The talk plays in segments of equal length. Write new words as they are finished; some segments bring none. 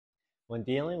When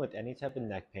dealing with any type of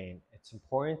neck pain, it's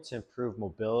important to improve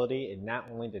mobility in not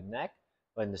only the neck,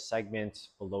 but in the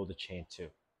segments below the chain too.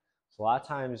 So a lot of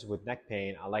times with neck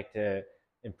pain, I like to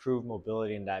improve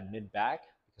mobility in that mid back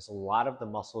because a lot of the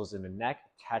muscles in the neck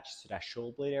attach to that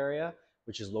shoulder blade area,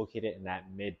 which is located in that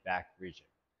mid back region.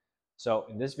 So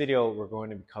in this video, we're going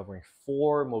to be covering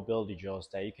 4 mobility drills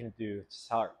that you can do to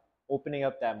start opening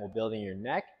up that mobility in your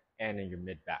neck and in your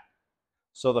mid back.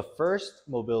 So the first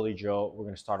mobility drill we're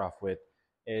going to start off with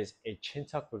is a chin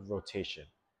tuck with rotation.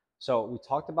 So we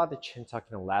talked about the chin tuck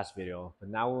in the last video, but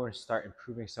now we're going to start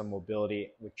improving some mobility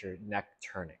with your neck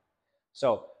turning.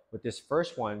 So with this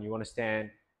first one, you want to stand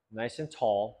nice and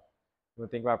tall. You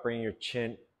want to think about bringing your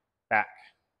chin back.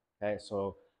 Okay,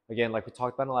 so again, like we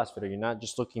talked about in the last video, you're not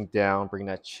just looking down, bring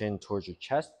that chin towards your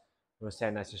chest. You want to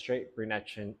stand nice and straight, bring that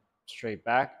chin straight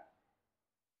back.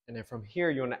 And then from here,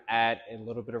 you want to add a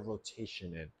little bit of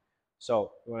rotation in.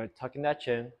 So you want to tuck in that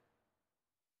chin,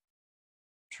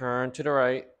 turn to the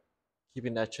right,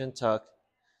 keeping that chin tucked,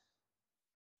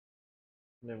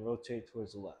 and then rotate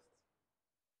towards the left.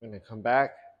 And then come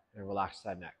back and relax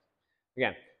that neck.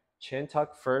 Again, chin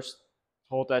tuck first,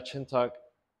 hold that chin tuck.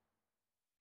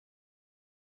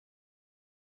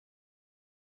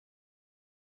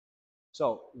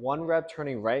 So 1 rep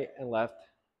turning right and left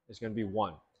is going to be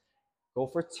 1. Go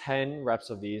for 10 reps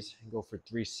of these and go for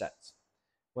 3 sets.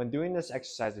 When doing this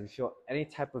exercise, if you feel any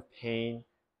type of pain,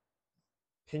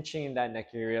 pinching in that neck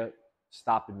area,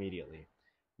 stop immediately.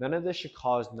 None of this should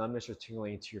cause numbness or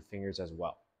tingling to your fingers as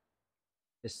well.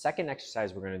 The second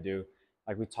exercise we're going to do,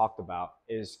 like we talked about,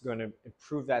 is going to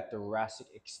improve that thoracic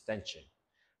extension.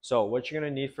 So what you're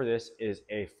going to need for this is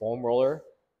a foam roller.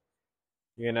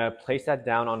 You're going to place that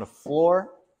down on the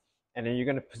floor, and then you're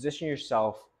going to position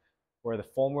yourself where the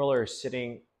foam roller is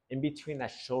sitting in between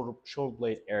that shoulder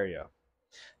blade area.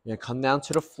 You're going to come down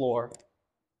to the floor,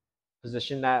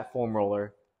 position that foam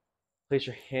roller, place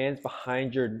your hands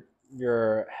behind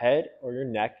your head or your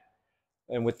neck.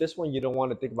 And with this one, you don't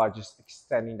want to think about just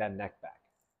extending that neck back.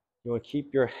 You want to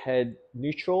keep your head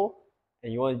neutral,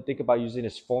 and you want to think about using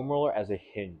this foam roller as a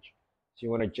hinge. So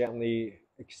you want to gently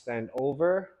extend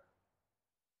over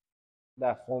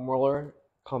that foam roller,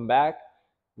 come back,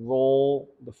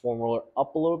 roll the foam roller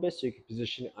up a little bit so you can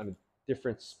position it on a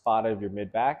different spot of your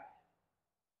mid back.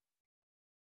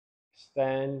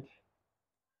 Extend,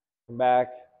 come back,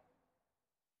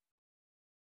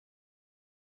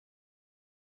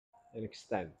 and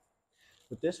extend.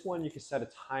 With this one, you can set a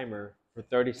timer for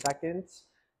 30 seconds,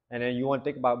 and then you want to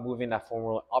think about moving that foam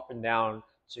roller up and down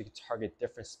so you can target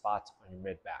different spots on your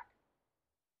mid back.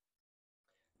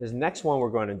 This next one we're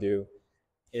going to do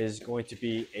is going to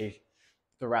be a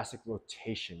thoracic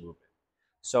rotation movement.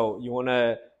 So you want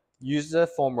to use the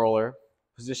foam roller,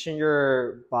 position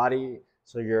your body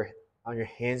so you're on your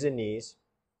hands and knees.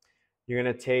 You're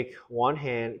going to take one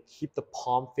hand, keep the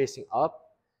palm facing up,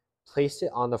 place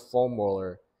it on the foam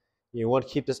roller. You want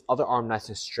to keep this other arm nice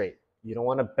and straight. You don't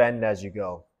want to bend as you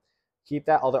go. Keep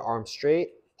that other arm straight,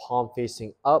 palm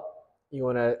facing up. You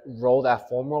want to roll that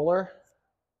foam roller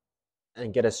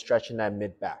and get a stretch in that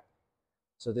mid back.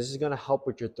 So this is going to help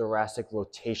with your thoracic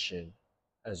rotation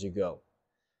as you go.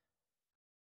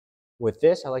 With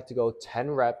this, I like to go 10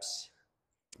 reps,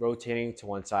 rotating to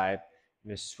one side,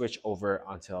 and then switch over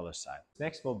onto the other side.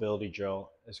 Next mobility drill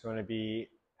is going to be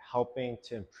helping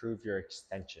to improve your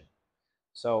extension.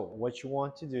 So what you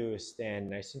want to do is stand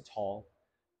nice and tall.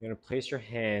 You're going to place your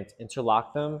hands,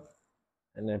 interlock them,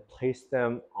 and then place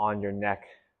them on your neck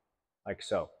like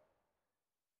so.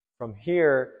 From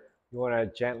here, you want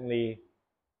to gently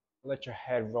let your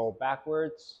head roll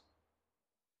backwards,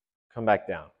 come back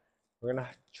down. We're going to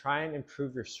try and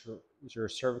improve your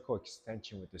cervical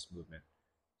extension with this movement.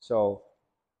 So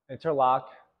interlock,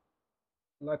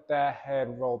 let that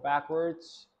head roll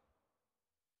backwards,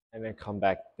 and then come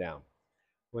back down.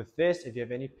 With this, if you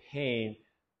have any pain,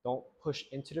 don't push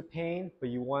into the pain, but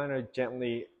you want to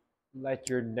gently let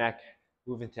your neck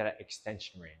move into that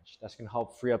extension range. That's going to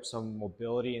help free up some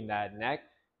mobility in that neck.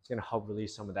 It's going to help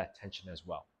release some of that tension as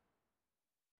well.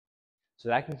 So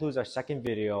that concludes our second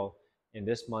video in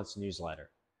this month's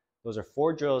newsletter. Those are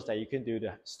 4 drills that you can do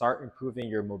to start improving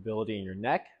your mobility in your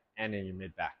neck and in your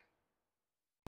mid back.